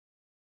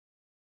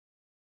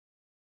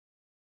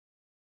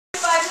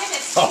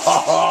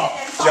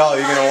Joe,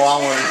 you're gonna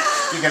want one.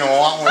 You're gonna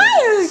want one.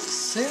 Hi,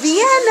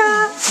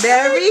 Vienna.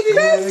 Merry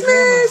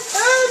Christmas.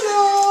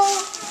 Hello.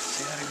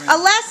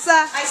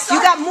 Alessa,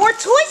 you got more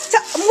gifts to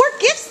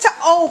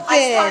open.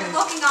 I started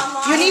looking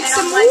online. You need and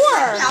some I'm like,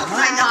 more. How can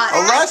I not?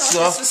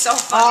 Alessa. This was so Oh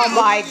funny.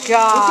 my Look what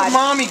God.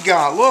 Mommy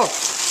got. Look.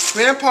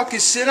 Grandpa can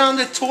sit on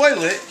the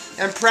toilet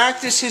and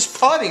practice his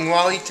putting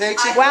while he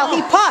takes it While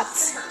he home.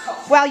 puts.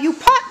 While you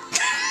putt.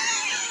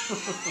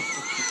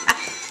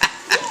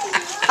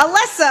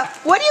 Alessa,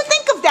 what do you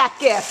think of that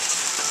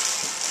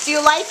gift? Do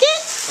you like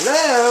it?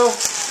 Hello.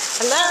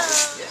 Hello.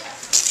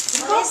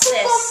 What is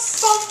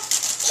this?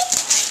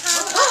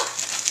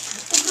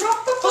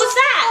 Who's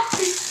that?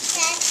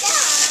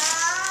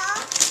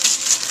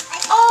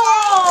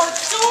 Oh,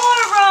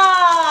 Dora!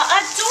 A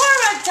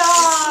Dora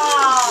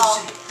doll!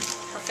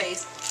 Her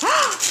face. You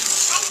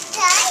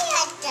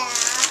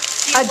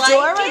A like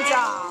Dora it?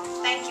 doll.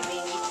 Thank you,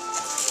 baby.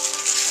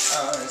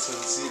 Oh, I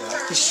still see that.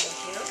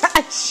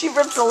 She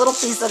rips a little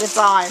piece at a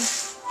time.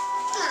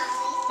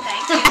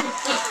 Thank you.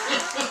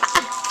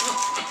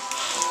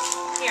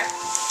 Here.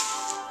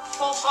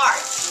 Pull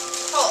hard.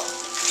 Pull.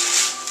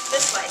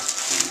 This way.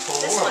 You can pull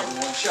This more one. in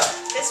one shot.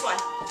 This one.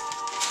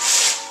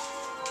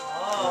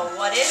 Oh,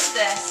 what is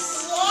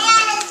this?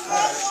 Alright,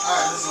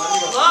 listen, let me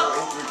go. Look.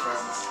 Open your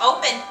presents.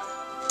 Open.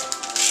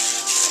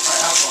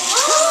 Alright, have fun.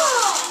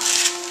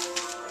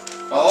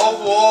 Oh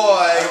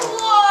boy. Whoa!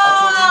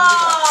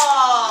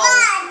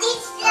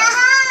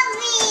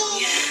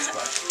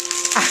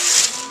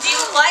 Do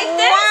you like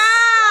this?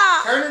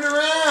 Wow. Turn it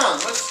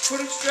around. Let's put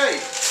it straight.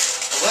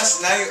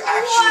 Unless now you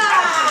actually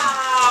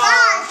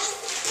have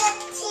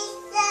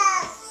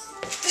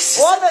This is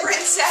Well, the this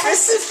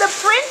princess. is the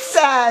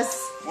princess.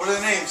 them. What are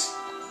the names?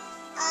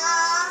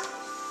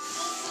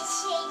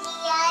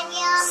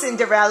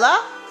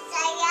 Cinderella,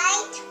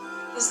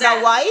 Who's Snow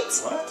that? White,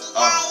 What?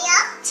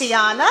 Oh.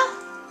 Tiana,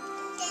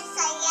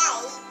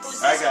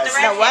 Who's Alright, this with guys. the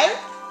Snow red White. hair?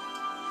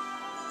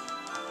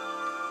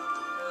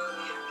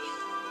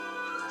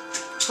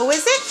 Who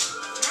is it?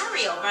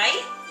 Ariel,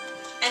 right?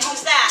 And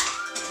who's that?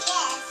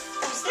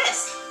 Who's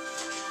this?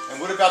 And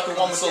what about the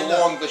one with the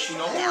long, does she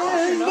know? I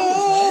don't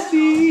know.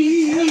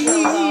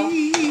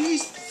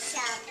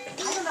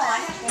 I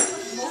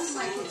have most of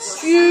my kids.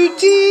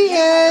 Beauty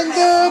and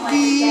the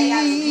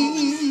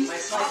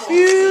Beast.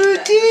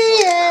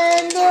 Beauty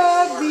and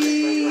the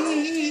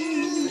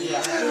Beast.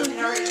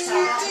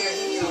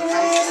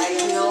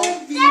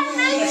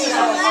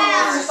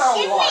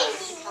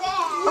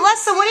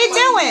 Alessa, what are you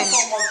doing?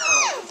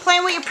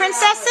 Playing with your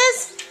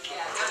princesses?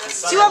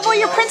 Do you have all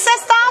your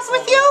princess dolls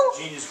with you?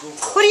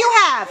 Who do you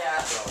have?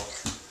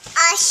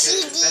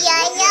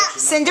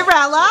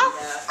 Cinderella,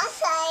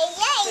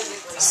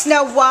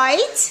 Snow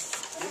White.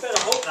 You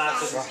better hope not,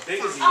 because as big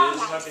as he is, he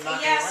might be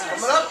knocking Yes,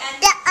 around.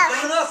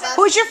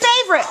 Who's your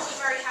favorite?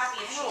 very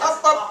happy.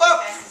 Up, up,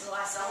 up.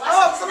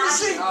 Oh, let me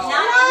see.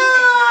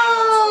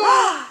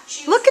 Wow.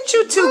 Look at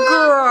you two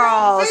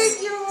girls.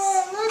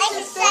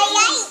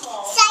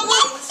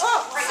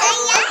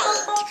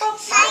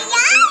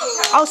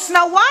 Oh,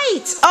 Snow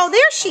White. Oh,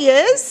 there she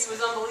is.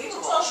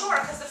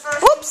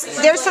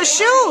 Oops, there's her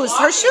shoes.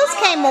 Her shoes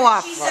came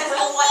off.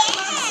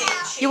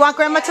 You want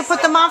Grandma to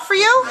put them on for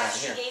you?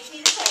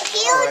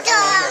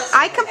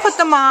 I can put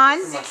them on.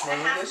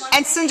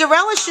 And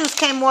Cinderella's shoes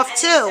came off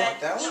too.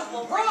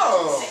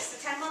 Whoa.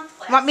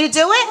 Want me to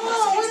do it?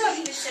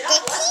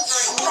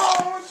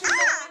 Oh,